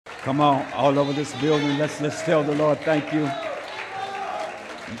Come on, all over this building. Let's tell the Lord thank you.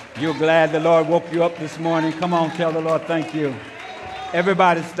 You're glad the Lord woke you up this morning. Come on, tell the Lord thank you.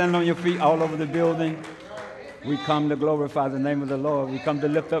 Everybody stand on your feet all over the building. We come to glorify the name of the Lord. We come to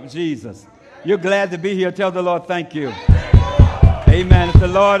lift up Jesus. You're glad to be here. Tell the Lord thank you. Amen. If the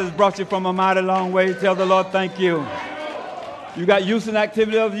Lord has brought you from a mighty long way, tell the Lord thank you. You got use and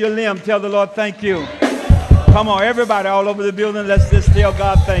activity of your limb. Tell the Lord thank you. Come on, everybody all over the building. Let's just tell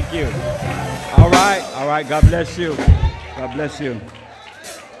God thank you. All right. God bless you. God bless you.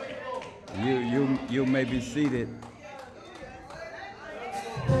 You may be seated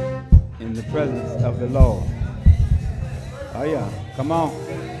in the presence of the Lord. Oh yeah, come on.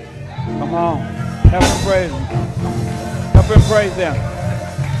 Help him praise him. Help him praise him.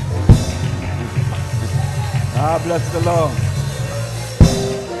 Ah, bless the Lord.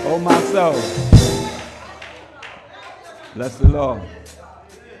 Oh my soul. Bless the Lord.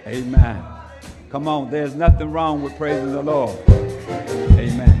 Amen. Come on, there's nothing wrong with praising the Lord.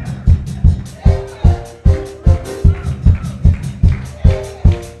 Amen.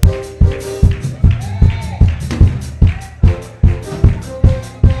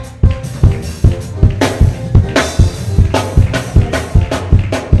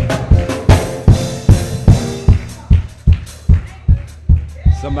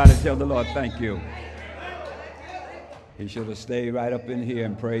 Somebody tell the Lord, thank you. He should have stayed right up in here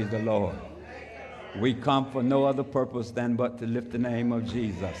and praised the Lord. We come for no other purpose than but to lift the name of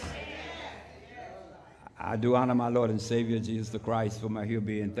Jesus. I do honor my Lord and Savior, Jesus the Christ, for my here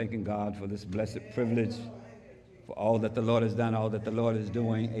being, thanking God for this blessed privilege, for all that the Lord has done, all that the Lord is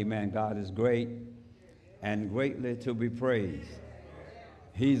doing. Amen. God is great and greatly to be praised.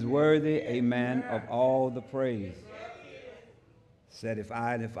 He's worthy, amen, of all the praise. Said, if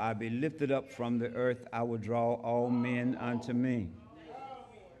I be lifted up from the earth, I will draw all men unto me.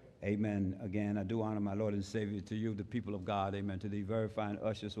 Amen. Again, I do honor my Lord and Savior, to you, the people of God. Amen. To the very fine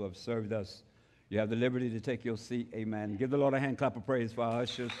ushers who have served us. You have the liberty to take your seat. Amen. Give the Lord a hand clap of praise for our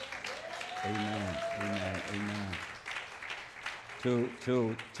ushers. Amen.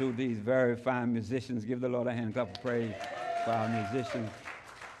 To these very fine musicians, give the Lord a hand clap of praise for our musicians.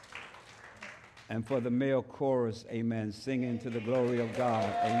 And for the male chorus, amen, singing to the glory of God,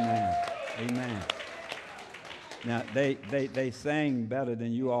 amen. Now, they sang better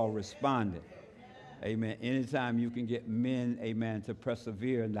than you all responded, amen. Anytime you can get men, amen, to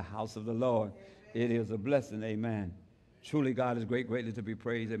persevere in the house of the Lord, it is a blessing, amen. Truly, God is greatly to be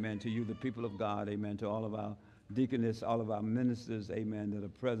praised, amen, to you, the people of God, amen, to all of our deaconess, all of our ministers, amen, that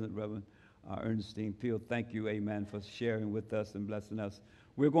are present, Reverend Ernestine Peel, thank you, amen, for sharing with us and blessing us.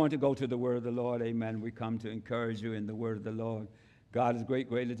 We're going to go to the word of the Lord, amen. We come to encourage you in the word of the Lord. God is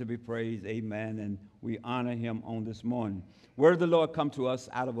greatly to be praised, amen, and we honor him on this morning. Word of the Lord come to us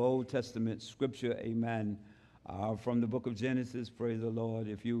out of Old Testament scripture, amen, from the book of Genesis, praise the Lord.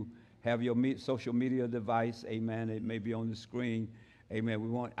 If you have your social media device, amen, it may be on the screen,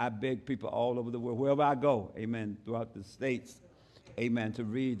 amen. I beg people all over the world, wherever I go, amen, throughout the states, amen, to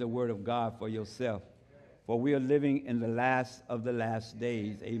read the word of God for yourself. For we are living in the last of the last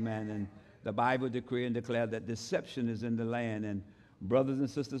days, amen. And the Bible decree and declare that deception is in the land. And brothers and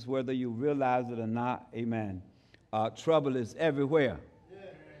sisters, whether you realize it or not, amen, trouble is everywhere.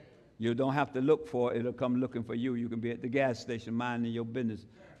 You don't have to look for it. It'll come looking for you. You can be at the gas station minding your business.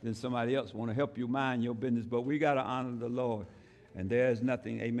 Then somebody else want to help you mind your business. But we got to honor the Lord. And there's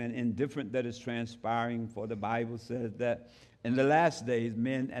nothing, amen, indifferent that is transpiring. For the Bible says that in the last days,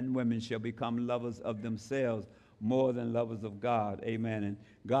 men and women shall become lovers of themselves more than lovers of God. Amen. And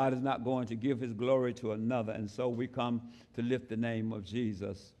God is not going to give his glory to another. And so we come to lift the name of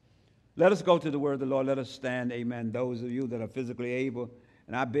Jesus. Let us go to the word of the Lord. Let us stand. Amen. Those of you that are physically able.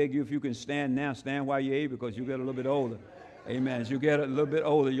 And I beg you, if you can stand now, stand while you're able, because you get a little bit older. Amen. As you get a little bit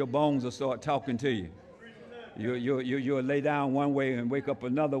older, your bones will start talking to you. You'll lay down one way and wake up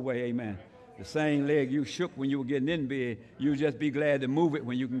another way. Amen. The same leg you shook when you were getting in bed, you just be glad to move it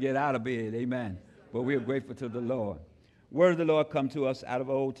when you can get out of bed. Amen. But we are grateful to the Lord. Word of the Lord come to us out of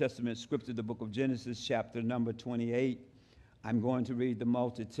Old Testament scripture, the book of Genesis, chapter number 28. I'm going to read the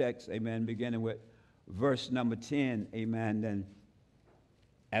multi-text, amen, beginning with verse number 10, amen, and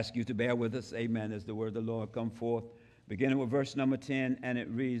ask you to bear with us, amen, as the word of the Lord come forth. Beginning with verse number 10, and it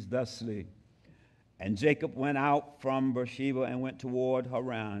reads thusly. And Jacob went out from Beersheba and went toward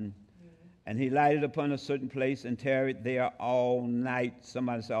Haran. And he lighted upon a certain place and tarried there all night.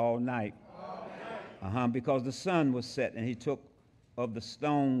 Somebody say all night. All night. Because the sun was set, and he took of the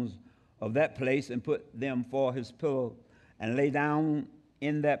stones of that place and put them for his pillow and lay down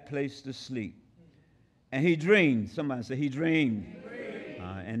in that place to sleep. And he dreamed. Somebody say he dreamed.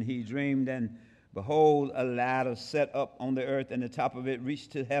 And he dreamed, and behold, a ladder set up on the earth, and the top of it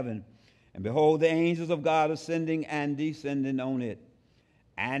reached to heaven. And behold, the angels of God ascending and descending on it.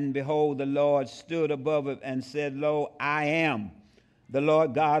 And behold, the Lord stood above it and said, Lo, I am the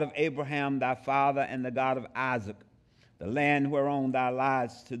Lord God of Abraham thy father, and the God of Isaac. The land whereon thou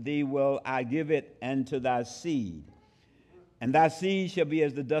liest, to thee will I give it, and to thy seed. And thy seed shall be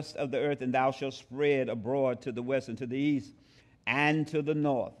as the dust of the earth, and thou shalt spread abroad to the west, and to the east, and to the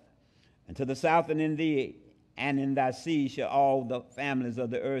north, and to the south, and in thee and in thy seed shall all the families of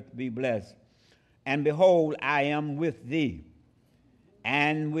the earth be blessed. And behold, I am with thee,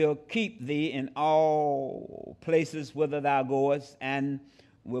 and will keep thee in all places whither thou goest, and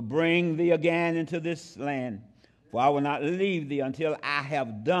will bring thee again into this land. For I will not leave thee until I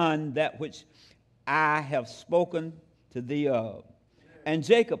have done that which I have spoken to thee of. And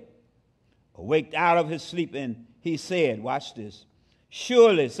Jacob awaked out of his sleep, and he said, watch this,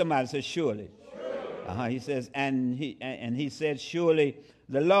 surely, somebody says surely. He says, and he said, surely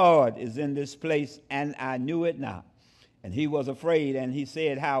the Lord is in this place, and I knew it not. And he was afraid, and he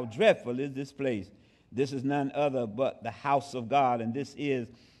said, how dreadful is this place? This is none other but the house of God, and this is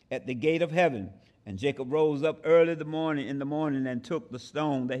at the gate of heaven. And Jacob rose up early in the morning, and took the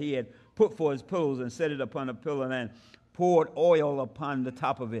stone that he had put for his pillows, and set it upon a pillar, and poured oil upon the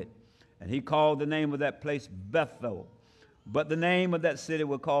top of it. And he called the name of that place Bethel. But the name of that city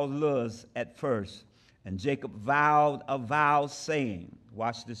was called Luz at first. And Jacob vowed a vow, saying,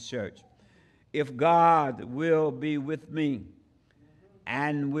 watch this, church, if God will be with me,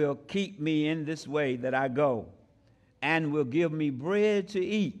 and will keep me in this way that I go, and will give me bread to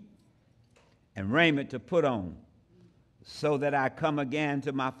eat, and raiment to put on, so that I come again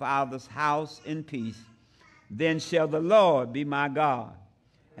to my father's house in peace, then shall the Lord be my God,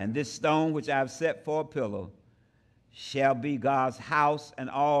 and this stone which I have set for a pillar shall be God's house, and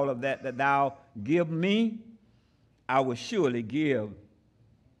all of that thou give me, I will surely give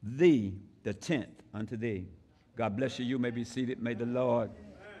thee the tenth unto thee. God bless you. You may be seated. May the Lord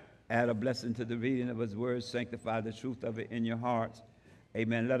add a blessing to the reading of his word, sanctify the truth of it in your hearts.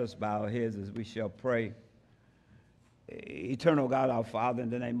 Amen. Let us bow our heads as we shall pray. Eternal God, our Father, in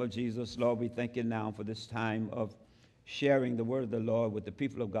the name of Jesus, Lord, we thank you now for this time of sharing the word of the Lord with the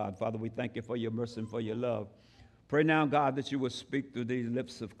people of God. Father, we thank you for your mercy and for your love. Pray now, God, that you will speak through these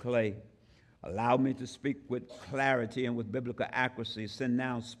lips of clay. Allow me to speak with clarity and with biblical accuracy. Send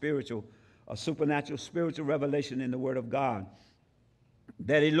now supernatural spiritual revelation in the word of God,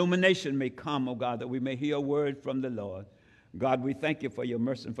 that illumination may come, oh God, that we may hear a word from the Lord. God, we thank you for your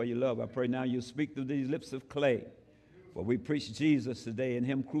mercy and for your love. I pray now you speak through these lips of clay. For we preach Jesus today and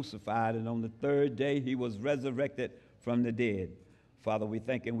him crucified, and on the third day he was resurrected from the dead. Father, we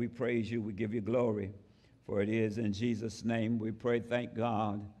thank and we praise you. We give you glory. For it is in Jesus' name we pray. Thank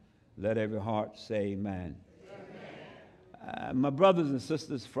God. Let every heart say amen. My brothers and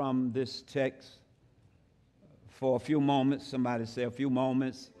sisters, from this text, for a few moments, somebody say a few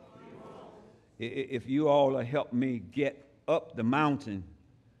moments. If you all will help me get up the mountain,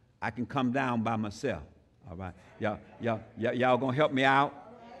 I can come down by myself. All right, y'all gonna help me out?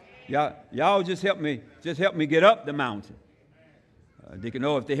 Y'all just help me get up the mountain. Deacon,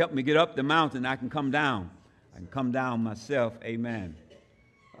 if they help me get up the mountain, I can come down. I can come down myself. Amen.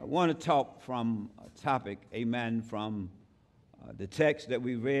 I want to talk from a topic. Amen. From the text that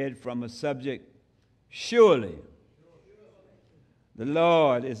we read, from a subject. Surely the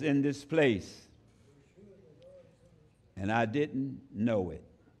Lord is in this place, and I didn't know it.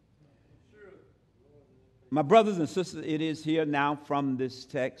 My brothers and sisters, it is here now from this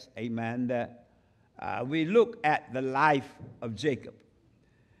text, amen, that we look at the life of Jacob.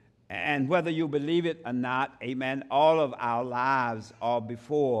 And whether you believe it or not, amen, all of our lives are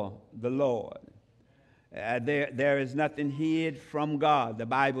before the Lord. There is nothing hid from God. The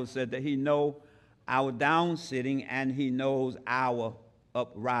Bible said that he knows our down sitting and he knows our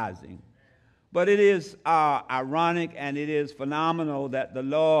uprising. But it is ironic and it is phenomenal that the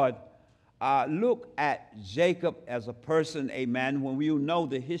Lord look at Jacob as a person, amen, when you know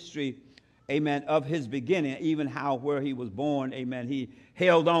the history, amen, of his beginning, even where he was born, amen. He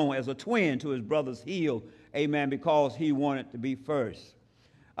held on as a twin to his brother's heel, amen, because he wanted to be first.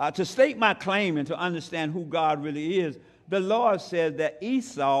 To state my claim and to understand who God really is, the Lord says that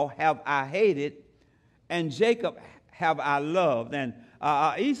Esau have I hated and Jacob have I loved. And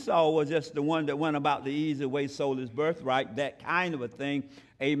Esau was just the one that went about the easy way, sold his birthright, that kind of a thing,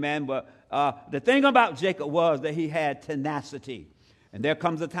 amen. But the thing about Jacob was that he had tenacity. And there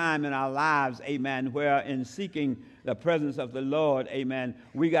comes a time in our lives, amen, where in seeking the presence of the Lord, amen,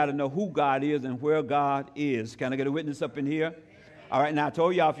 we got to know who God is and where God is. Can I get a witness up in here? All right, now I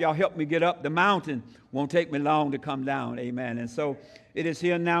told y'all if y'all help me get up the mountain, won't take me long to come down. Amen. And so it is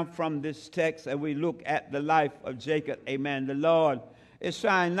here now from this text as we look at the life of Jacob. Amen. The Lord is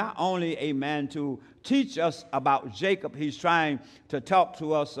trying not only, amen, to teach us about Jacob, he's trying to talk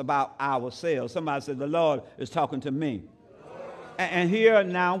to us about ourselves. Somebody said, the Lord is talking to me. And here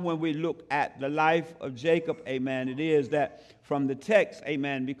now when we look at the life of Jacob, amen, it is that from the text,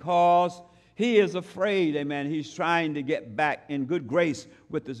 amen, because he is afraid, amen, he's trying to get back in good grace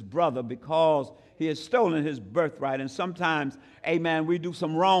with his brother because he has stolen his birthright. And sometimes, amen, we do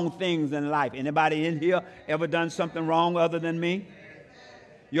some wrong things in life. Anybody in here ever done something wrong other than me?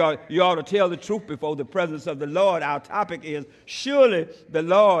 You ought to tell the truth before the presence of the Lord. Our topic is, surely the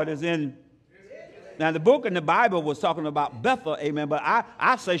Lord is in. Now, the book in the Bible was talking about Bethel, amen, but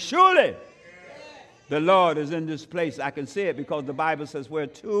I say, surely the Lord is in this place. I can say it because the Bible says, where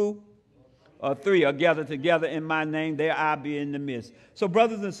two or three are gathered together in my name, there I be in the midst. So,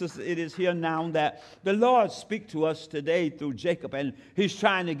 brothers and sisters, it is here now that the Lord speak to us today through Jacob, and he's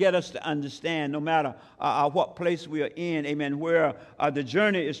trying to get us to understand no matter what place we are in, amen, where the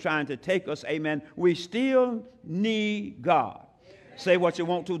journey is trying to take us, amen, we still need God. Say what you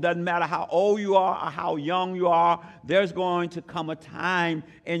want to. Doesn't matter how old you are or how young you are. There's going to come a time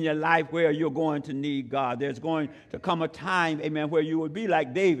in your life where you're going to need God. There's going to come a time, amen, where you will be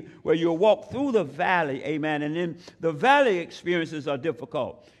like David, where you'll walk through the valley, amen. And then the valley experiences are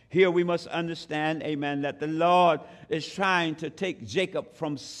difficult. Here we must understand, amen, that the Lord is trying to take Jacob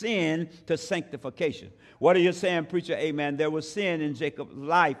from sin to sanctification. What are you saying, preacher? Amen. There was sin in Jacob's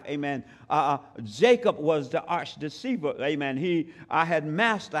life. Amen. Jacob was the arch deceiver. Amen. He had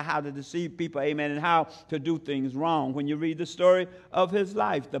mastered how to deceive people. Amen. And how to do things wrong. When you read the story of his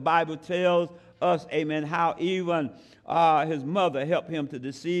life, the Bible tells us, amen, how even his mother helped him to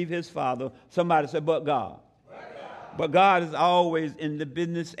deceive his father. Somebody said, but God. But God is always in the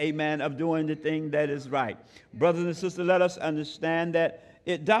business, amen, of doing the thing that is right. Brothers and sisters, let us understand that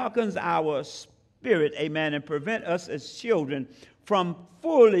it darkens our spirit, amen, and prevent us as children from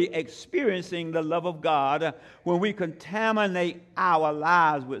fully experiencing the love of God when we contaminate our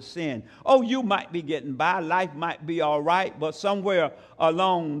lives with sin. Oh, you might be getting by. Life might be all right, but somewhere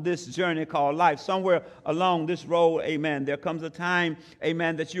along this journey called life, somewhere along this road, amen, there comes a time,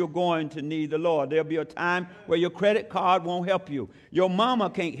 amen, that you're going to need the Lord. There'll be a time where your credit card won't help you. Your mama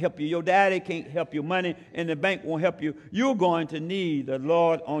can't help you. Your daddy can't help you. Money in the bank won't help you. You're going to need the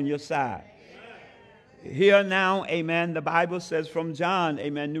Lord on your side. Here now, amen, the Bible says from John,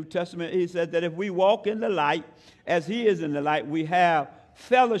 amen, New Testament, he said that if we walk in the light as he is in the light, we have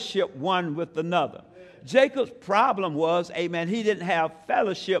fellowship one with another. Jacob's problem was, amen, he didn't have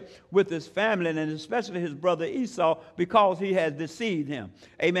fellowship with his family and especially his brother Esau because he had deceived him.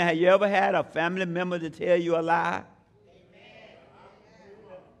 Amen. Have you ever had a family member to tell you a lie?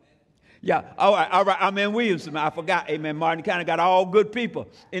 Yeah, all right. I'm in Williamston. I forgot, amen, Martin. Kind of got all good people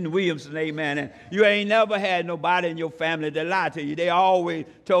in Williamston, amen. And you ain't never had nobody in your family that lied to you. They always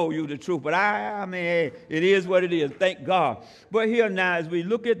told you the truth. But I mean, hey, it is what it is. Thank God. But here now, as we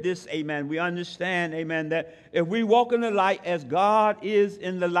look at this, amen, we understand, amen, that if we walk in the light as God is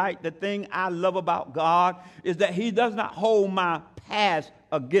in the light, the thing I love about God is that he does not hold my past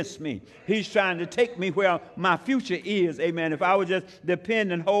against me. He's trying to take me where my future is, amen, if I would just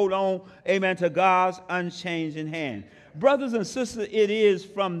depend and hold on, amen, to God's unchanging hand. Brothers and sisters, it is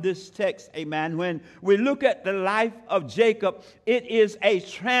from this text, amen, when we look at the life of Jacob, it is a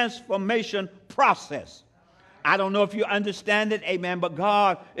transformation process. I don't know if you understand it, amen, but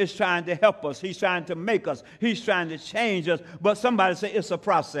God is trying to help us. He's trying to make us. He's trying to change us. But somebody say it's a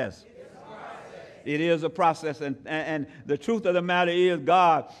process. It is a process, and the truth of the matter is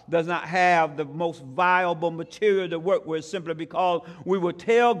God does not have the most viable material to work with simply because we will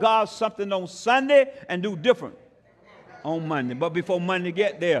tell God something on Sunday and do different on Monday. But before Monday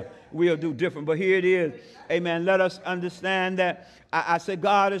get there, we'll do different. But here it is. Amen. Let us understand that I said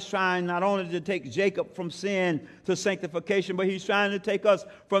God is trying not only to take Jacob from sin to sanctification, but he's trying to take us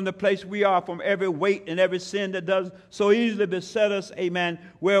from the place we are, from every weight and every sin that does so easily beset us, amen,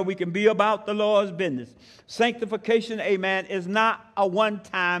 where we can be about the Lord's business. Sanctification, amen, is not a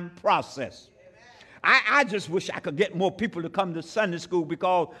one-time process. I just wish I could get more people to come to Sunday school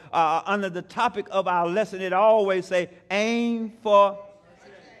because under the topic of our lesson, it always say, aim for.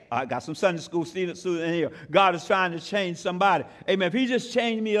 I got some Sunday school students in here. God is trying to change somebody. Amen. If he just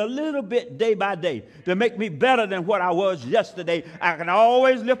changed me a little bit day by day to make me better than what I was yesterday, I can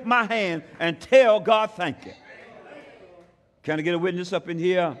always lift my hand and tell God thank you. Can I get a witness up in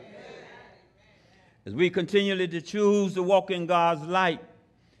here? As we continually to choose to walk in God's light,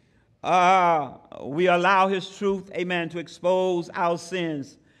 we allow his truth, amen, to expose our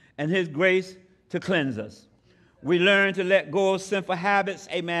sins and his grace to cleanse us. We learn to let go of sinful habits,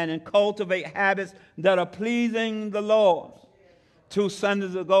 amen, and cultivate habits that are pleasing the Lord. 2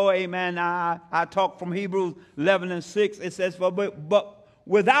 Sundays ago, amen, I talked from Hebrews 11:6. It says, but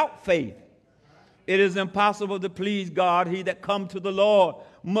without faith, it is impossible to please God. He that come to the Lord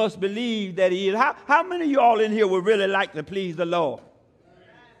must believe that he is. How many of you all in here would really like to please the Lord?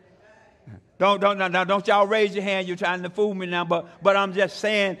 Don't y'all raise your hand. You're trying to fool me now. But I'm just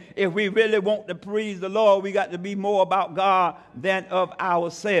saying, if we really want to please the Lord, we got to be more about God than of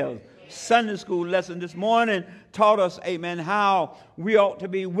ourselves. Sunday school lesson this morning taught us, amen, how we ought to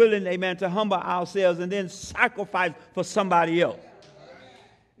be willing, amen, to humble ourselves and then sacrifice for somebody else.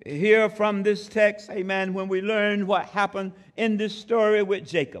 Here from this text, amen, when we learn what happened in this story with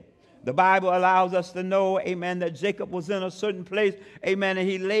Jacob. The Bible allows us to know, amen, that Jacob was in a certain place, amen, and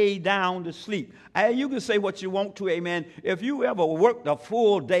he laid down to sleep. You can say what you want to, amen. If you ever worked a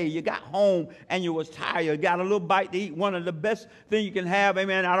full day, you got home and you was tired, got a little bite to eat, one of the best things you can have,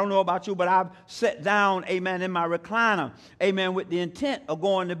 amen. I don't know about you, but I've sat down, amen, in my recliner, amen, with the intent of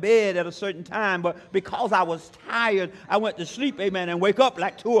going to bed at a certain time. But because I was tired, I went to sleep, amen, and wake up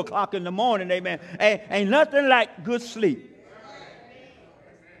like 2 o'clock in the morning, amen. Ain't nothing like good sleep.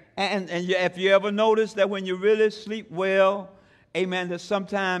 And if you ever notice that when you really sleep well, amen, that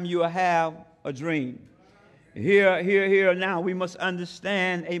sometimes you'll have a dream. Here now, we must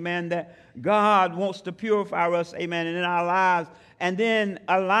understand, amen, that God wants to purify us, amen, in our lives, and then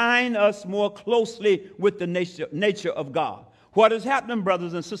align us more closely with the nature of God. What is happening,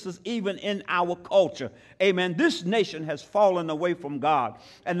 brothers and sisters, even in our culture, amen, this nation has fallen away from God.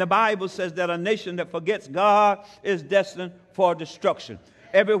 And the Bible says that a nation that forgets God is destined for destruction.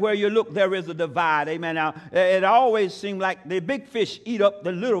 Everywhere you look, there is a divide, amen. Now, it always seems like the big fish eat up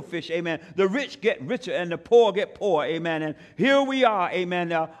the little fish, amen. The rich get richer and the poor get poor, amen. And here we are, amen,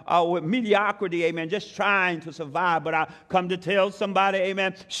 with mediocrity, amen, just trying to survive. But I come to tell somebody,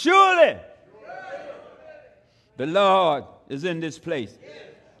 amen, surely the Lord is in this place.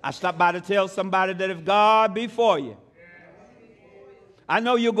 I stopped by to tell somebody that if God be for you, I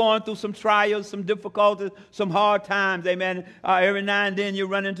know you're going through some trials, some difficulties, some hard times, amen. Every now and then you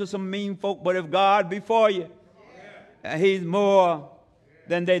run into some mean folk, but if God be for you, he's more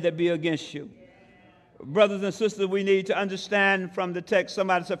than they that be against you. Brothers and sisters, we need to understand from the text,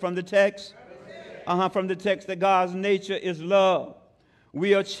 somebody said from the text, from the text that God's nature is love.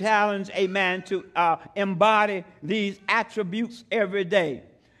 We are challenged, amen, to embody these attributes every day.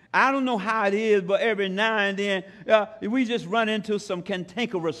 I don't know how it is, but every now and then we just run into some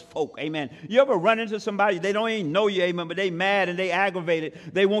cantankerous folk, amen. You ever run into somebody, they don't even know you, amen, but they mad and they aggravated.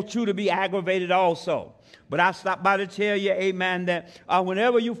 They want you to be aggravated also. But I stopped by to tell you, amen, that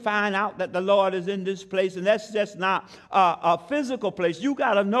whenever you find out that the Lord is in this place, and that's just not a physical place, you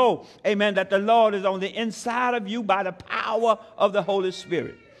got to know, amen, that the Lord is on the inside of you by the power of the Holy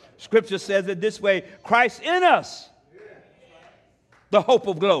Spirit. Scripture says it this way, Christ in us, the hope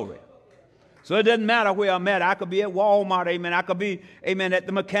of glory. So it doesn't matter where I'm at. I could be at Walmart, amen. I could be, amen, at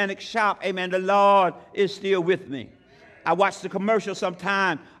the mechanic shop, amen. The Lord is still with me. I watch the commercial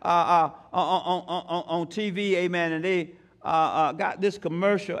sometime on TV, amen, and they got this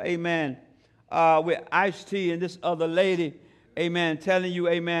commercial, amen, with iced tea and this other lady, amen, telling you,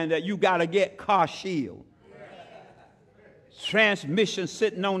 amen, that you got to get car shield. Transmission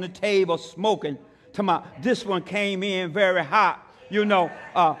sitting on the table smoking. This one came in very hot. You know,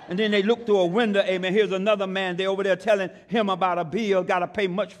 and then they look through a window, amen. Here's another man, they over there telling him about a bill, got to pay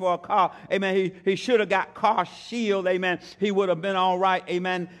much for a car, amen. He should have got car shield, amen. He would have been all right,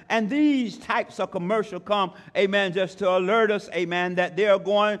 amen. And these types of commercial come, amen, just to alert us, amen, that there are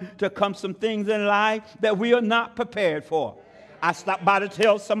going to come some things in life that we are not prepared for. I stopped by to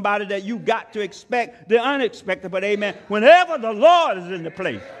tell somebody that you got to expect the unexpected, but amen, whenever the Lord is in the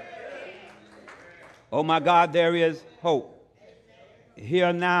place, oh my God, there is hope.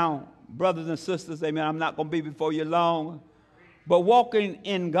 Here now, brothers and sisters, amen, I'm not going to be before you long, but walking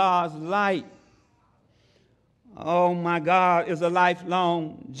in God's light, oh my God, is a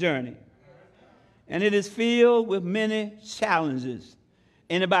lifelong journey. And it is filled with many challenges.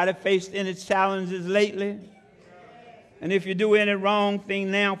 Anybody faced any challenges lately? And if you do any wrong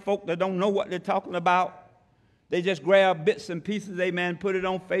thing now, folk that don't know what they're talking about, they just grab bits and pieces, amen, put it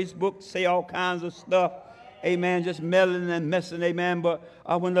on Facebook, say all kinds of stuff. Amen, just meddling and messing, amen. But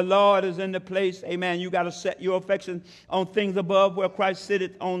when the Lord is in the place, amen, you got to set your affection on things above where Christ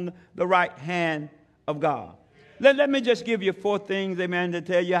sitteth on the right hand of God. Let me just give you 4 things, amen, to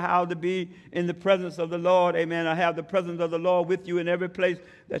tell you how to be in the presence of the Lord, amen, or have the presence of the Lord with you in every place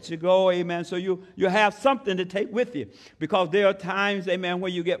that you go, amen, so you have something to take with you. Because there are times, amen, where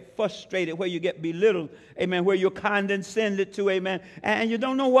you get frustrated, where you get belittled, amen, where you're condescended to, amen, and you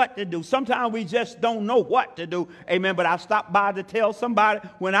don't know what to do. Sometimes we just don't know what to do, amen, but I stopped by to tell somebody,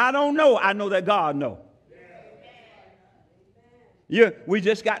 when I don't know, I know that God knows. We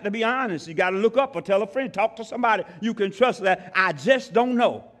just got to be honest. You got to look up or tell a friend, talk to somebody you can trust that I just don't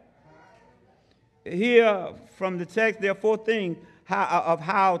know. Here from the text, there are 4 things of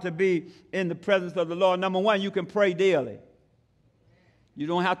how to be in the presence of the Lord. Number 1, you can pray daily. You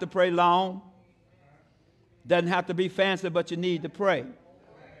don't have to pray long. Doesn't have to be fancy, but you need to pray.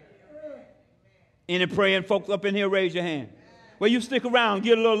 Any praying folks up in here, raise your hand. Well, you stick around,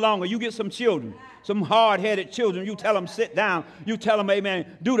 get a little longer. You get some children. Some hard-headed children, you tell them sit down. You tell them,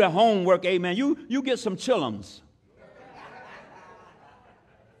 amen, do their homework, amen. You get some chillums.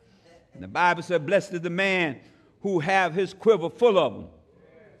 And the Bible said, blessed is the man who have his quiver full of them.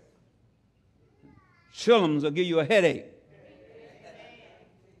 Chillums will give you a headache.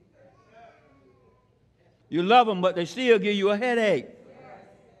 You love them, but they still give you a headache.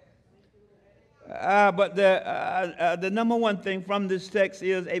 But the number 1 thing from this text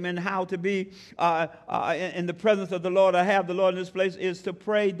is, amen, how to be in the presence of the Lord, or have the Lord in this place, is to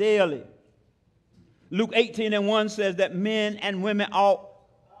pray daily. Luke 18:1 says that men and women ought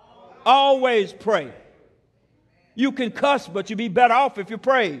always pray. You can cuss, but you'd be better off if you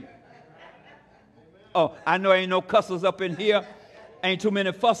prayed. Oh, I know ain't no cussers up in here. Ain't too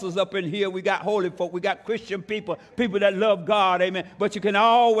many fussers up in here. We got holy folk. We got Christian people, people that love God, amen. But you can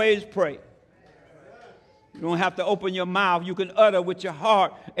always pray. You don't have to open your mouth. You can utter with your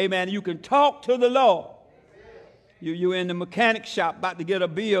heart. Amen. You can talk to the Lord. You're in the mechanic shop about to get a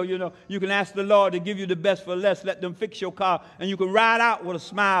bill. You know, you can ask the Lord to give you the best for less. Let them fix your car. And you can ride out with a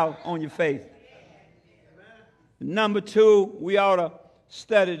smile on your face. Number 2, we ought to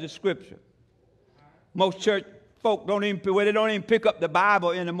study the Scripture. Most church folk don't even pick up the Bible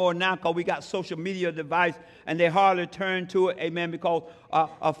anymore now because we got social media device and they hardly turn to it, amen, because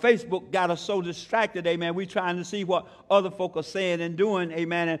Facebook got us so distracted, amen. We trying to see what other folk are saying and doing,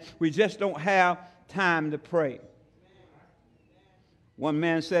 amen, and we just don't have time to pray. One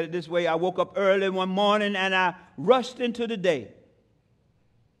man said it this way: I woke up early one morning and I rushed into the day.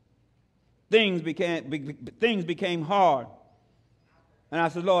 Things became hard. And I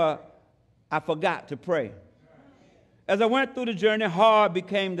said, Lord, I forgot to pray. As I went through the journey, hard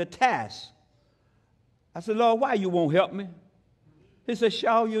became the task. I said, Lord, why you won't help me? He said,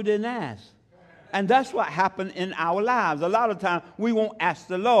 Shaw, you didn't ask. And that's what happened in our lives. A lot of times we won't ask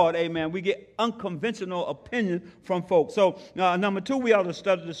the Lord, amen. We get unconventional opinions from folks. So number 2, we ought to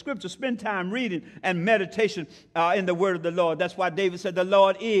study the Scripture. Spend time reading and meditation in the word of the Lord. That's why David said the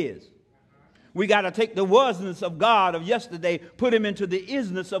Lord is. We got to take the wasness of God of yesterday, put him into the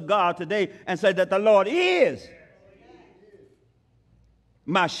isness of God today, and say that the Lord is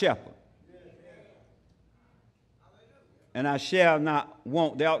my shepherd. And I shall not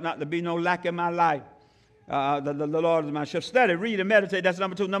want. There ought not to be no lack in my life. The Lord is my shepherd. Study, read, and meditate. That's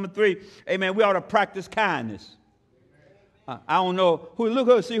number 2. Number 3, amen, we ought to practice kindness. I don't know.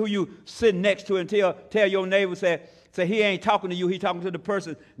 See who you sitting next to and tell your neighbor, say he ain't talking to you. He talking to the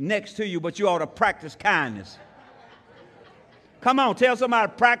person next to you, but you ought to practice kindness. Come on, tell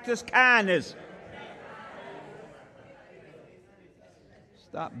somebody, practice kindness.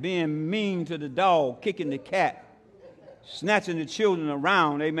 Stop being mean to the dog, kicking the cat, snatching the children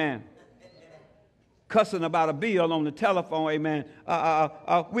around, amen. Cussing about a bill on the telephone, amen.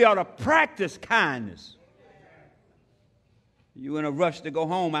 We ought to practice kindness. You in a rush to go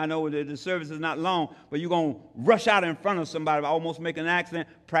home. I know the service is not long, but you're going to rush out in front of somebody, almost make an accident.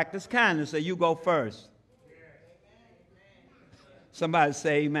 Practice kindness. Say, you go first. Somebody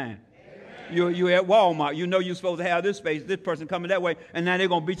say amen. You're at Walmart. You know you're supposed to have this space. This person coming that way, and now they're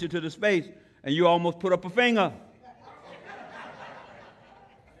going to beat you to the space, and you almost put up a finger.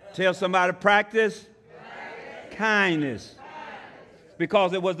 Tell somebody, practice kindness.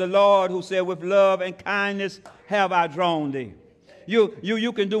 Because it was the Lord who said, with love and kindness have I drawn thee.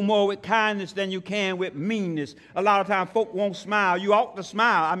 You can do more with kindness than you can with meanness. A lot of times folk won't smile. You ought to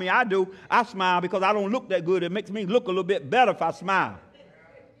smile. I mean, I do. I smile because I don't look that good. It makes me look a little bit better if I smile.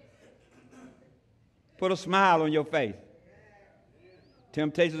 Put a smile on your face.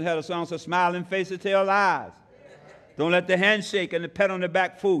 Temptations had a song that says, smiling faces tell lies. Don't let the handshake and the pat on the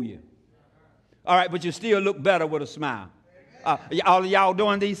back fool you. All right, but you still look better with a smile. All of y'all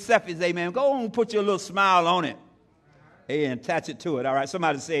doing these selfies, amen. Go on and put your little smile on it. And attach it to it. All right,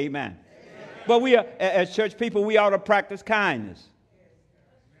 somebody say amen. But we are, as church people, we ought to practice kindness.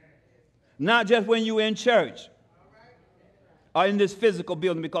 Not just when you're in church or in this physical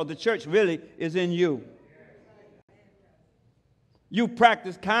building, because the church really is in you. You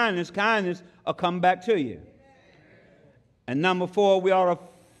practice kindness, kindness will come back to you. And number 4, we ought to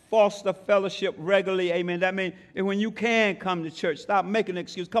foster fellowship regularly. Amen. That means when you can come to church, stop making an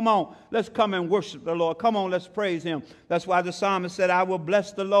excuse. Come on, let's come and worship the Lord. Come on, let's praise him. That's why the psalmist said, I will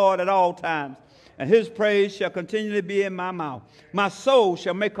bless the Lord at all times, and his praise shall continually be in my mouth. My soul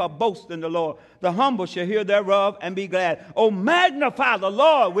shall make her boast in the Lord. The humble shall hear thereof and be glad. Oh, magnify the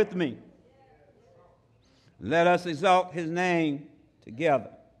Lord with me. Let us exalt his name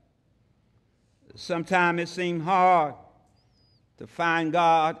together. Sometimes it seems hard to find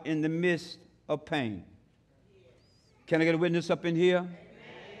God in the midst of pain. Can I get a witness up in here?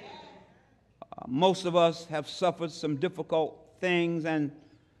 Most of us have suffered some difficult things and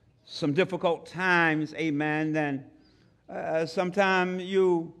some difficult times, amen. And sometimes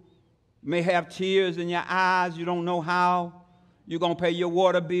you may have tears in your eyes. You don't know how you're going to pay your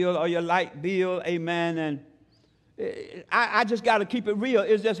water bill or your light bill, amen. And I just got to keep it real.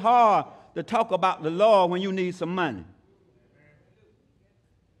 It's just hard to talk about the Lord when you need some money.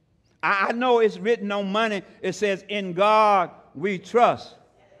 I know it's written on money. It says, in God we trust.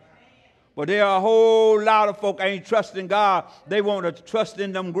 But there are a whole lot of folk ain't trusting God. They want to trust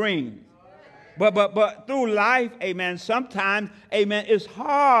in them greens. But through life, amen, sometimes, amen, it's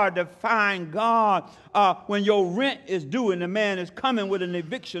hard to find God when your rent is due and the man is coming with an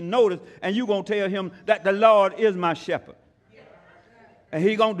eviction notice and you're going to tell him that the Lord is my shepherd. And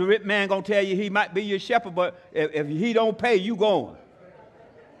the man going to tell you he might be your shepherd, but if he don't pay, you going.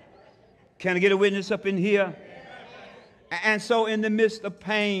 Can I get a witness up in here? And so in the midst of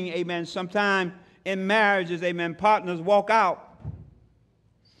pain, amen, sometimes in marriages, amen, partners walk out.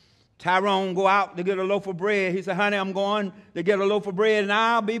 Tyrone go out to get a loaf of bread. He said, honey, I'm going to get a loaf of bread and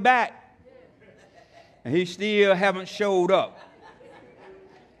I'll be back. And he still haven't showed up.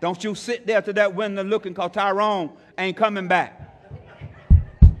 Don't you sit there to that window looking, because Tyrone ain't coming back.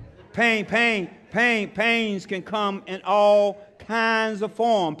 Pains can come in all kinds of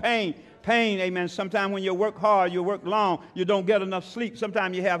form. Pain, amen. Sometimes when you work hard, you work long, you don't get enough sleep.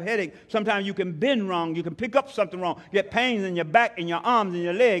 Sometimes you have headache. Sometimes you can bend wrong. You can pick up something wrong. You get pains in your back, in your arms, in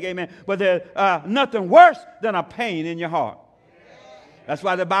your leg, amen. But there's nothing worse than a pain in your heart. That's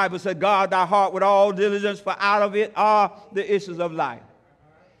why the Bible said, guard thy heart with all diligence, for out of it are the issues of life.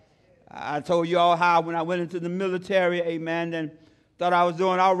 I told you all how when I went into the military, amen, and thought I was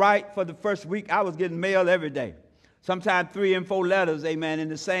doing all right for the first week. I was getting mail every day. Sometimes 3 and 4 letters, amen, in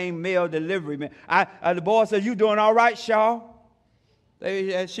the same mail delivery. Man. The boy said, you doing all right, Shaw?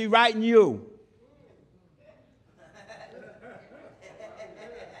 She writing you.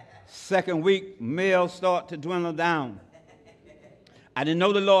 Second week, mail start to dwindle down. I didn't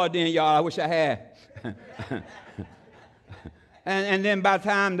know the Lord then, y'all. I wish I had. and then by the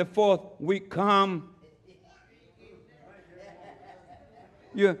time the 4th week come,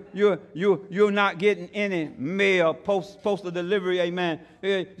 You're not getting any mail, postal delivery, amen.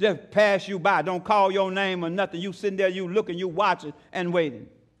 It just pass you by. Don't call your name or nothing. You sitting there, you looking, you watching and waiting.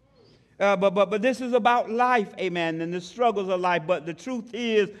 But this is about life, amen, and the struggles of life. But the truth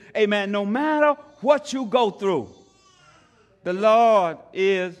is, amen, no matter what you go through, the Lord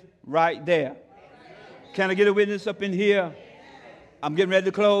is right there. Can I get a witness up in here? I'm getting ready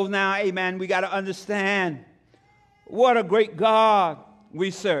to close now, amen. We got to understand what a great God we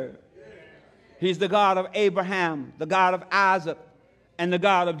serve. He's the God of Abraham, the God of Isaac, and the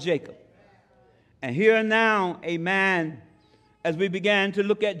God of Jacob. And here now, amen, as we began to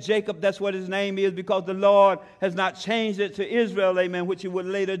look at Jacob, that's what his name is, because the Lord has not changed it to Israel, amen, which he would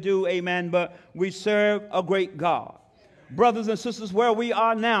later do, amen, but we serve a great God. Brothers and sisters, where we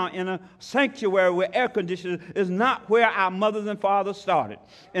are now in a sanctuary where air conditioning is not where our mothers and fathers started.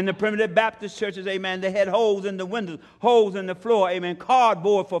 In the primitive Baptist churches, amen, they had holes in the windows, holes in the floor, amen,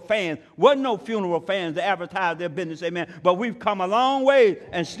 cardboard for fans. Wasn't no funeral fans to advertise their business, amen. But we've come a long way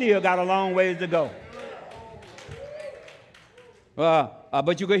and still got a long ways to go.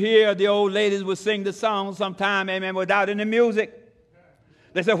 But you could hear the old ladies would sing the song sometime, amen, without any music.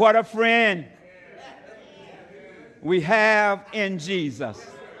 They said, what a friend we have in Jesus.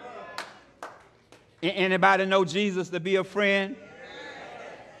 Anybody know Jesus to be a friend?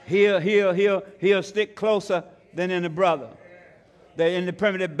 He'll stick closer than any brother. In the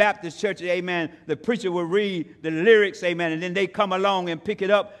primitive Baptist church, amen, the preacher will read the lyrics, amen, and then they come along and pick it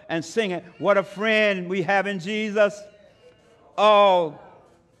up and sing it. What a friend we have in Jesus. All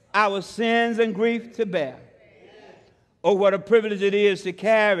our sins and grief to bear. Oh, what a privilege it is to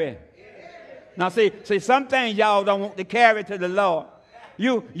carry Now, see, some things y'all don't want to carry to the Lord.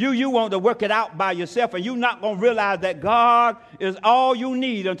 You want to work it out by yourself, and you're not going to realize that God is all you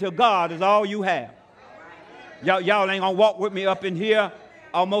need until God is all you have. Y'all ain't going to walk with me up in here.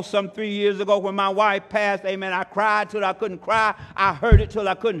 Almost some 3 years ago when my wife passed, amen, I cried till I couldn't cry. I hurt it till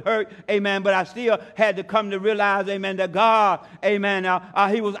I couldn't hurt, amen. But I still had to come to realize, amen, that God, amen,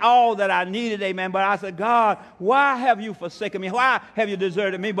 he was all that I needed, amen. But I said, God, why have you forsaken me? Why have you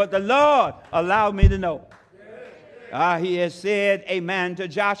deserted me? But the Lord allowed me to know. He has said, amen, to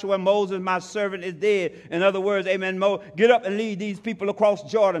Joshua, Moses, my servant is dead. In other words, amen, get up and lead these people across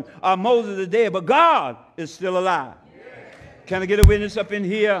Jordan. Moses is dead, but God is still alive. Can I get a witness up in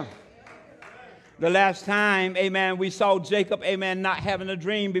here? The last time, amen, we saw Jacob, amen, not having a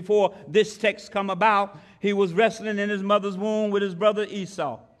dream before this text come about. He was wrestling in his mother's womb with his brother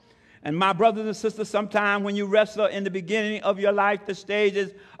Esau. And my brothers and sisters, sometime when you wrestle in the beginning of your life, the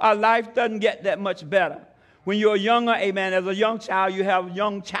stages, our life doesn't get that much better. When you're younger, amen, as a young child, you have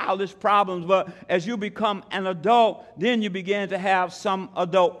young childish problems. But as you become an adult, then you begin to have some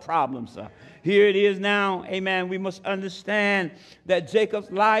adult problems. Here it is now, amen, we must understand that Jacob's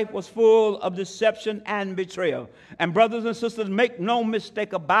life was full of deception and betrayal. And brothers and sisters, make no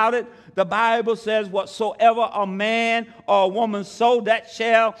mistake about it. The Bible says, whatsoever a man or a woman sow, that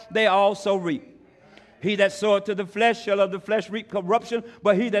shall they also reap. He that soweth to the flesh shall of the flesh reap corruption,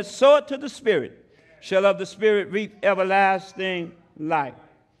 but he that soweth to the Spirit shall of the Spirit reap everlasting life.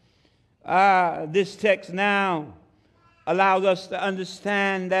 This text now allows us to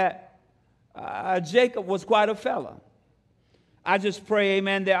understand that Jacob was quite a fella. I just pray,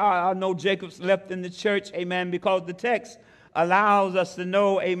 amen, there are no Jacobs left in the church, amen, because the text allows us to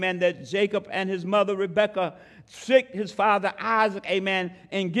know, amen, that Jacob and his mother Rebekah tricked his father Isaac, amen,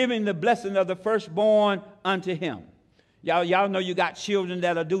 in giving the blessing of the firstborn unto him. Y'all know you got children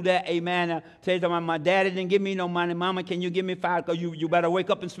that'll do that, amen. Tell you, my daddy didn't give me no money. Mama, can you give me $5? Because you better wake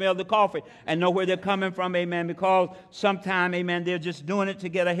up and smell the coffee and know where they're coming from, amen. Because sometime, amen, they're just doing it to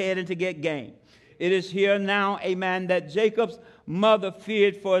get ahead and to get gain. It is here now, amen, that Jacob's mother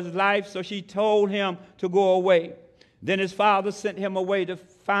feared for his life, so she told him to go away. Then his father sent him away to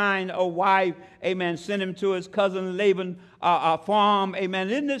find a wife, amen, sent him to his cousin Laban's farm, amen.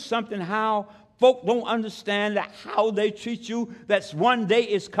 Isn't this something how folk don't understand that how they treat you, that one day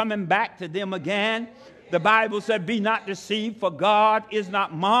is coming back to them again? The Bible said, be not deceived, for God is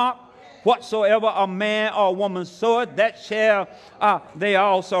not mocked. Whatsoever a man or a woman soweth, that shall they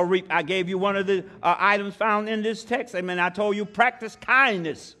also reap. I gave you one of the items found in this text. Amen. I told you, practice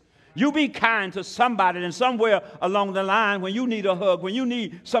kindness. You be kind to somebody, and somewhere along the line, when you need a hug, when you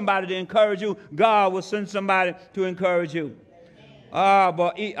need somebody to encourage you, God will send somebody to encourage you.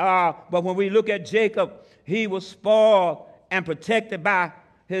 But when we look at Jacob, he was spoiled and protected by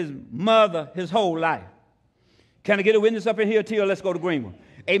his mother his whole life. Can I get a witness up in here, Till? Let's go to Greenwood.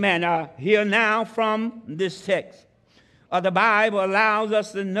 Amen. Here now from this text, the Bible allows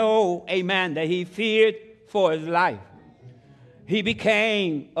us to know, amen, that he feared for his life. He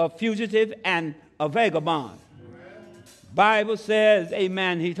became a fugitive and a vagabond. Bible says,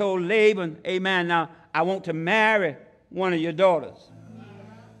 amen, he told Laban, amen, now I want to marry one of your daughters.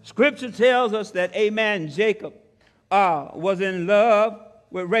 Scripture tells us that, amen, Jacob was in love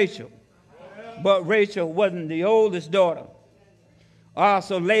with Rachel. But Rachel wasn't the oldest daughter.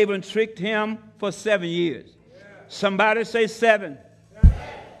 So Laban tricked him for 7 years. Somebody say 7.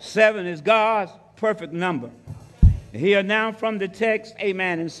 7 is God's perfect number. Here now from the text,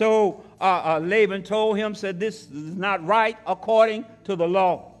 amen. And so Laban told him, said, this is not right according to the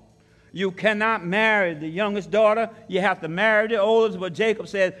law. You cannot marry the youngest daughter. You have to marry the oldest. But Jacob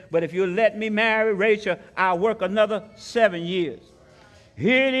said, but if you let me marry Rachel, I'll work another 7 years.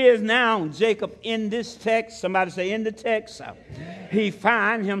 Here it is now, Jacob in this text. Somebody say in the text. He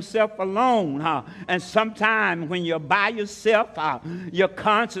finds himself alone. And sometimes when you're by yourself, your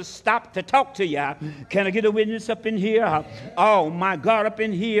conscience stops to talk to you. Can I get a witness up in here? Oh, my God, up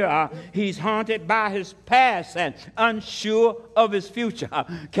in here. He's haunted by his past and unsure of his future.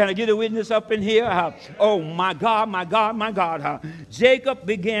 Can I get a witness up in here? Oh, my God, my God, my God. Jacob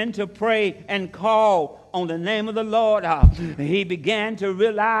began to pray and call on the name of the Lord. He began to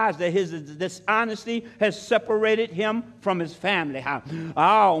realize that his dishonesty has separated him from his family.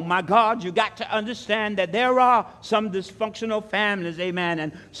 Oh, my God, you got to understand that there are some dysfunctional families, amen,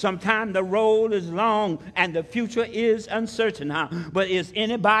 and sometimes the road is long and the future is uncertain. But is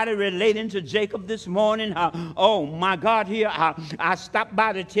anybody relating to Jacob this morning? Oh, my God, here, I stopped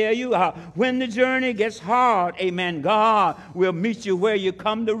by to tell you, when the journey gets hard, amen, God will meet you where you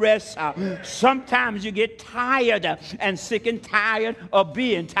come to rest. Sometimes you get get tired and sick and tired of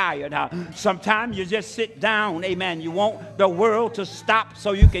being tired. Sometimes you just sit down, amen. You want the world to stop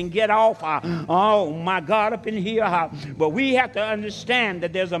so you can get off. Oh, my God, up in here. But we have to understand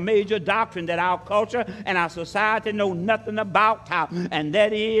that there's a major doctrine that our culture and our society know nothing about, and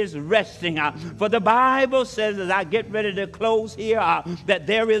that is resting. For the Bible says, as I get ready to close here, that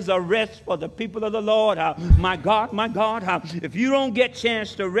there is a rest for the people of the Lord. My God, if you don't get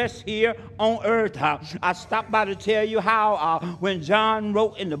chance to rest here on earth, I stopped by to tell you how when John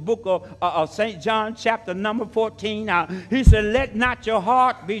wrote in the book of St. John chapter number 14, he said, let not your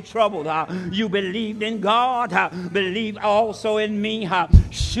heart be troubled. You believed in God, believe also in me.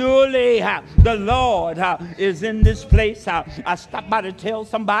 Surely the Lord is in this place. I stopped by to tell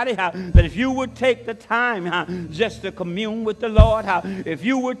somebody that if you would take the time just to commune with the Lord, if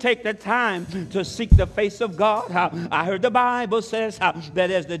you would take the time to seek the face of God, I heard the Bible says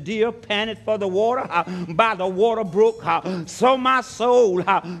that as the deer panteth for the water by the water brook, so my soul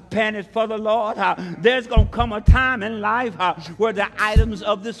panteth for the Lord. There's going to come a time in life where the items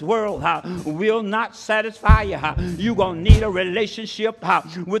of this world will not satisfy you. You're going to need a relationship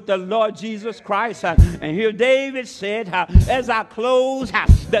with the Lord Jesus Christ. And here David said, as I close,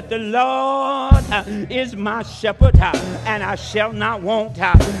 that the Lord is my shepherd, and I shall not want.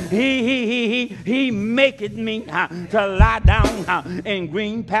 He maketh me to lie down in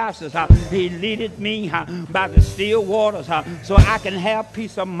green pastures. He leadeth me by the still waters, so I can have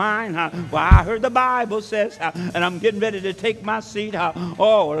peace of mind. Well, I heard the Bible says, and I'm getting ready to take my seat.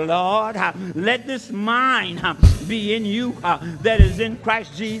 Oh, Lord, let this mind be in you that is in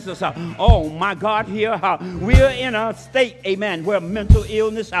Christ Jesus. Oh, my God, here we're in a state, amen, where mental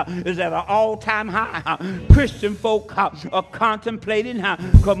illness is at an all-time high. Christian folk are contemplating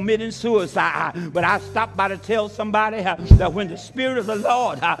committing suicide. But I stopped by to tell somebody that when the Spirit of the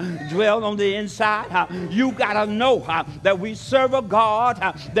Lord dwells on the inside, you got to know that we serve a God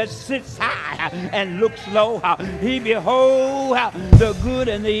that sits high and looks low. He beholds the good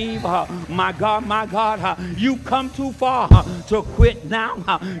and the evil. My God, you've come too far to quit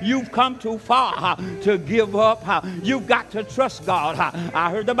now. You've come too far to give up. You've got to trust God.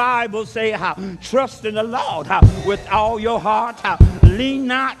 I heard the Bible say, trust in the Lord with all your heart. Lean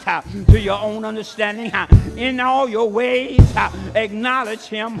not to your own understanding. In all your ways, acknowledge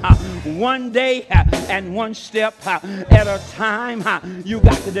him. One day and one step at a time. You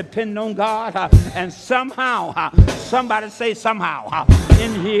got to depend on God. And somehow, somebody say somehow,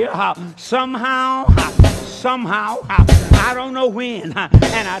 in here, somehow, I don't know when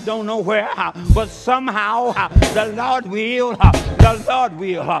and I don't know where, but somehow the Lord will,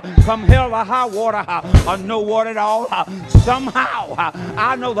 come hell or high water or no water at all, somehow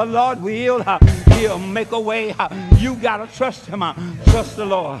I know the Lord will, he'll make a way. You got to trust him. Trust the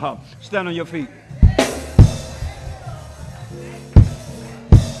Lord. Stand on your feet.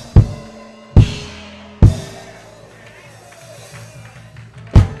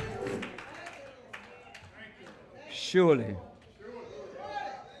 Surely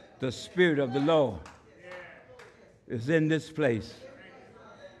the Spirit of the Lord is in this place,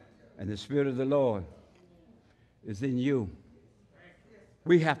 and the Spirit of the Lord is in you.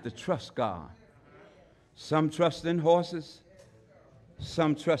 We have to trust God. Some trust in horses,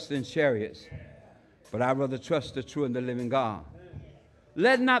 some trust in chariots, but I rather trust the true and the living God.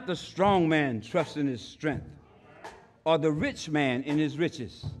 Let not the strong man trust in his strength, or the rich man in his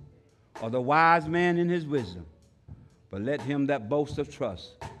riches, or the wise man in his wisdom. But let him that boasts of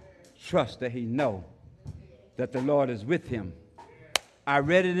trust that he know that the Lord is with him. I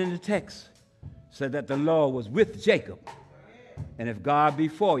read it in the text, said that the Lord was with Jacob. And if God be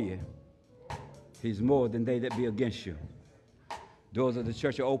for you, he's more than they that be against you. Doors of the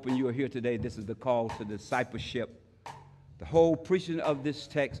church are open. You are here today. This is the call to discipleship. The whole preaching of this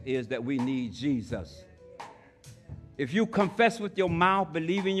text is that we need Jesus. If you confess with your mouth,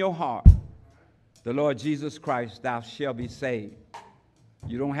 believe in your heart, the Lord Jesus Christ, thou shalt be saved.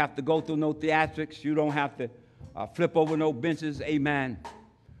 You don't have to go through no theatrics. You don't have to flip over no benches. Amen.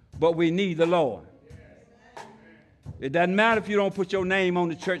 But we need the Lord. It doesn't matter if you don't put your name on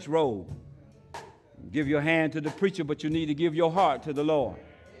the church roll. Give your hand to the preacher, but you need to give your heart to the Lord.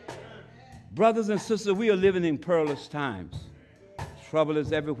 Brothers and sisters, we are living in perilous times. Trouble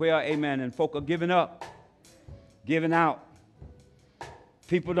is everywhere. Amen. And folk are giving up, giving out.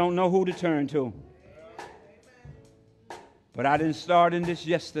 People don't know who to turn to. But I didn't start in this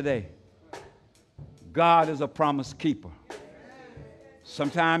yesterday. God is a promise keeper.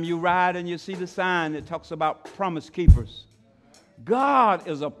 Sometimes you ride and you see the sign that talks about promise keepers. God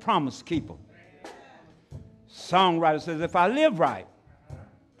is a promise keeper. Songwriter says, if I live right,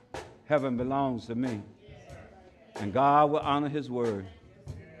 Heaven belongs to me. And God will honor his word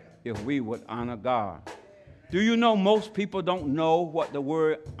if we would honor God. Do you know most people don't know what the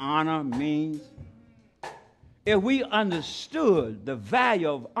word honor means? If we understood the value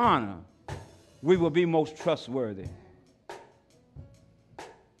of honor, we would be most trustworthy.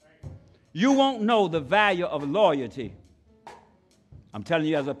 You won't know the value of loyalty, I'm telling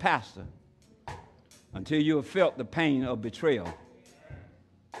you as a pastor, until you have felt the pain of betrayal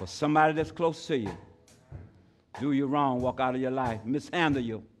for somebody that's close to you. Do you wrong, walk out of your life, mishandle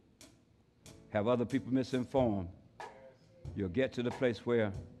you, have other people misinformed. You'll get to the place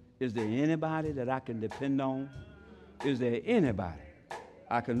where, is there anybody that I can depend on? Is there anybody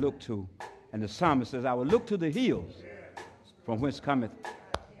I can look to? And the psalmist says, I will look to the hills from whence cometh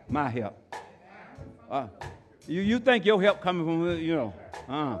my help. You think your help coming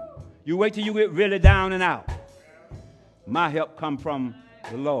from, you wait till you get really down and out. My help come from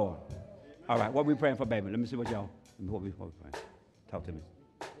the Lord. All right, what we praying for, baby? Let me see what we praying. Talk to me.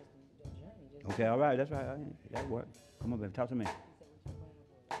 Okay, all right, that's right. That works. Come on, baby, talk to me.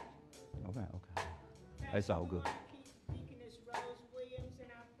 Okay. That's all good.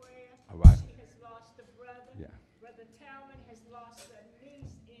 All right. She has lost a brother. Yeah. Brother Talman has lost a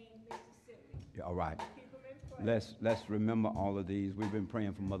niece in Mississippi. Yeah, all right. Let's remember all of these. We've been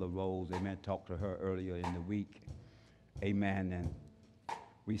praying for Mother Rose. Amen. Talked to her earlier in the week. Amen. And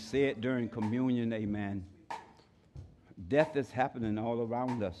we said during communion, amen, death is happening all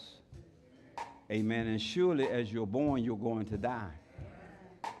around us. Amen. And surely as you're born, you're going to die.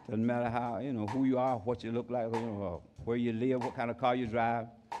 Doesn't matter how, who you are, what you look like, where you live, what kind of car you drive.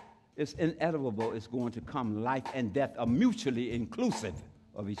 It's inevitable. It's going to come. Life and death are mutually inclusive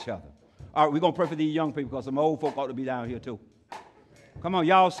of each other. All right, we're going to pray for these young people because some old folk ought to be down here too. Come on,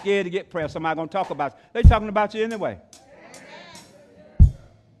 y'all scared to get prayer. Somebody going to talk about you. They're talking about you anyway.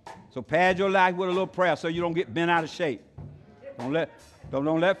 So pad your life with a little prayer so you don't get bent out of shape. Don't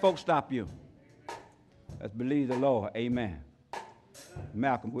let folks stop you. Let's believe the Lord. Amen.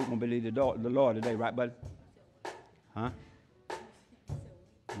 Malcolm, we're going to believe the Lord today, right, buddy? Huh?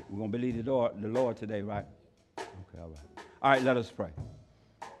 We're going to believe the Lord today, right? Okay, all right. All right, let us pray.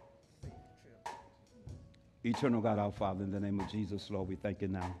 Eternal God, our Father, in the name of Jesus, Lord, we thank you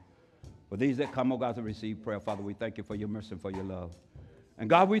now. For these that come, oh God, to receive prayer, Father, we thank you for your mercy and for your love. And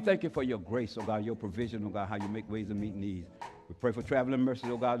God, we thank you for your grace, oh God, your provision, oh God, how you make ways and meet needs. We pray for traveling mercy,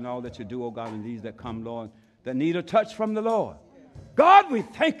 oh God, and all that you do, oh God, and these that come, Lord, that need a touch from the Lord. God, we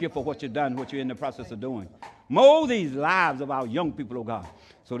thank you for what you've done, what you're in the process of doing. Mold these lives of our young people, oh God,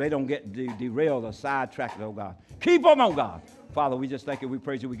 so they don't get derailed or sidetracked, oh God. Keep them, oh God. Father, we just thank you, we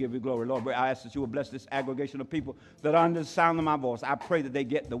praise you, we give you glory. Lord, I ask that you will bless this aggregation of people that are under the sound of my voice. I pray that they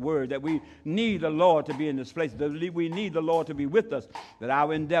get the word, that we need the Lord to be in this place, that we need the Lord to be with us, that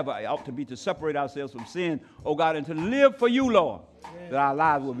our endeavor ought to be to separate ourselves from sin, oh God, and to live for you, Lord, that our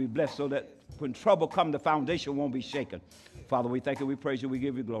lives will be blessed so that when trouble comes, the foundation won't be shaken. Father, we thank you, we praise you, we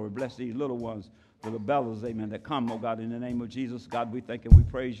give you glory. Bless these little ones, little bellows, amen, that come, oh God, in the name of Jesus. God, we thank you, we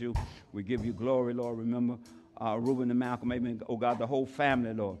praise you, we give you glory, Lord. Remember Reuben and Malcolm, amen, oh God, the whole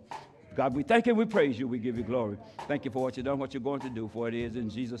family, Lord. God, we thank you, we praise you, we give you glory. Thank you for what you've done, what you're going to do, for it is in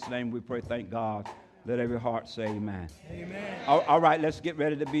Jesus' name we pray, thank God. Let every heart say amen. Amen. All right, let's get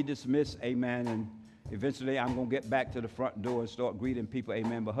ready to be dismissed, amen, and eventually I'm going to get back to the front door and start greeting people,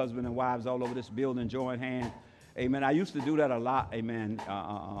 amen, but husband and wives all over this building join hands. Amen. I used to do that a lot, amen,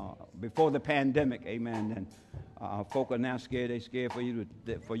 before the pandemic, amen. And folk are now scared. They're scared for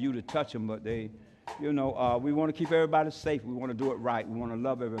you to touch them, but they, we want to keep everybody safe. We want to do it right. We want to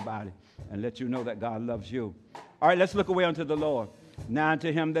love everybody and let you know that God loves you. All right, let's look away unto the Lord. Now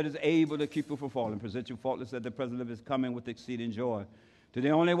unto him that is able to keep you from falling, present you faultless at the presence of his coming with exceeding joy. To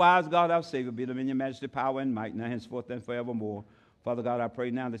the only wise God, our Savior, be dominion, majesty, power, and might, now henceforth and forevermore. Father God, I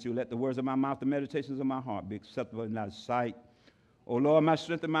pray now that you let the words of my mouth, the meditations of my heart be acceptable in thy sight. O Lord, my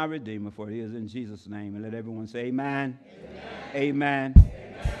strength and my redeemer, for it is in Jesus' name. And let everyone say amen. Amen. Amen.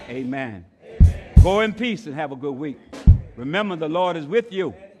 Amen. Amen. Go in peace and have a good week. Remember, the Lord is with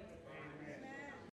you.